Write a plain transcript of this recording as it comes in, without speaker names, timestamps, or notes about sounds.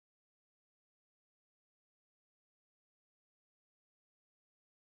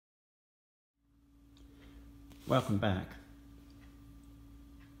Welcome back.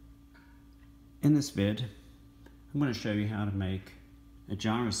 In this vid, I'm going to show you how to make a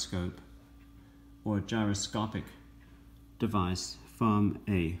gyroscope or a gyroscopic device from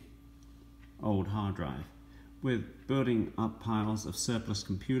a old hard drive. We're building up piles of surplus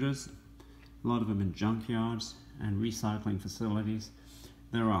computers, a lot of them in junkyards and recycling facilities.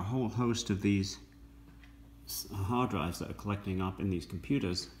 There are a whole host of these hard drives that are collecting up in these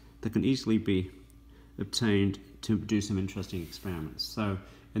computers that can easily be obtained to do some interesting experiments. So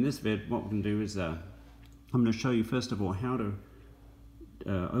in this vid, what we're going to do is I'm going to show you first of all how to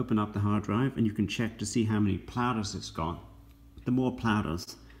open up the hard drive, and you can check to see how many platters it's got. The more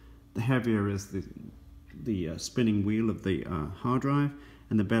platters, the heavier is the spinning wheel of the hard drive,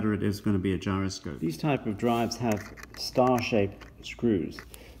 and the better it is going to be a gyroscope. These type of drives have star-shaped screws,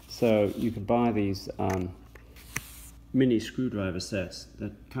 so you can buy these mini screwdriver sets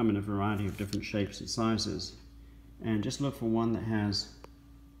that come in a variety of different shapes and sizes, and just look for one that has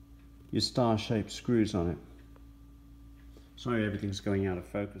your star-shaped screws on it. Sorry, everything's going out of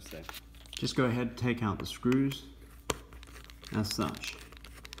focus there. Just go ahead and take out the screws as such.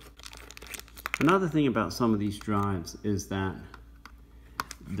 Another thing about some of these drives is that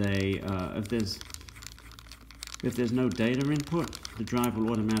they if there's no data input, the drive will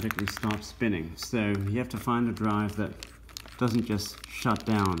automatically stop spinning. So you have to find a drive that doesn't just shut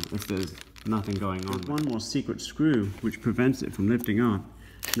down if there's nothing going on. There's one more secret screw which prevents it from lifting up,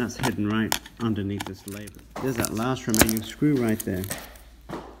 and that's hidden right underneath this label. There's that last remaining screw right there.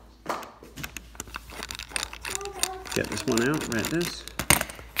 Get this one out, like this.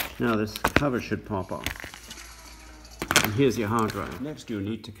 Now this cover should pop off. And here's your hard drive. Next, you'll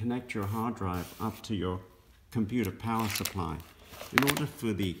need to connect your hard drive up to your computer power supply. In order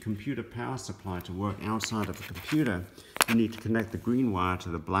for the computer power supply to work outside of the computer, you need to connect the green wire to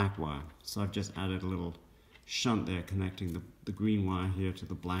the black wire. So I've just added a little shunt there connecting the green wire here to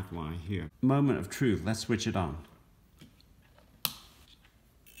the black wire here. Moment of truth, let's switch it on.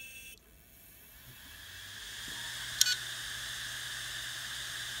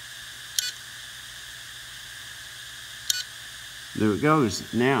 There it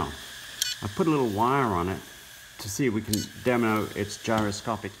goes. Now, I put a little wire on it to see if we can demo its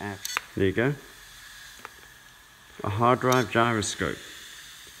gyroscopic action. There you go. A hard drive gyroscope.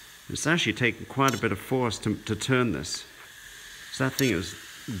 It's actually taken quite a bit of force to turn this. So that thing is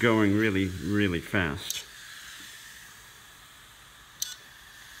going really, really fast.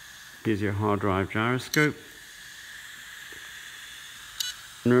 Here's your hard drive gyroscope.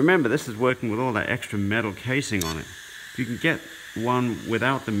 And remember, this is working with all that extra metal casing on it. If you can get one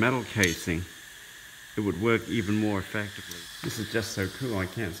without the metal casing, it would work even more effectively. This is just so cool, I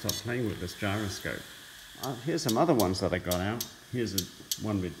can't stop playing with this gyroscope. Here's some other ones that I got out. Here's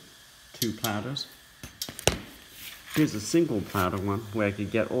one with 2 platters. Here's a single platter one where I could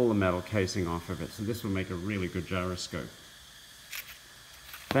get all the metal casing off of it, so this will make a really good gyroscope.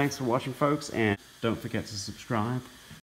 Thanks for watching, folks, and don't forget to subscribe.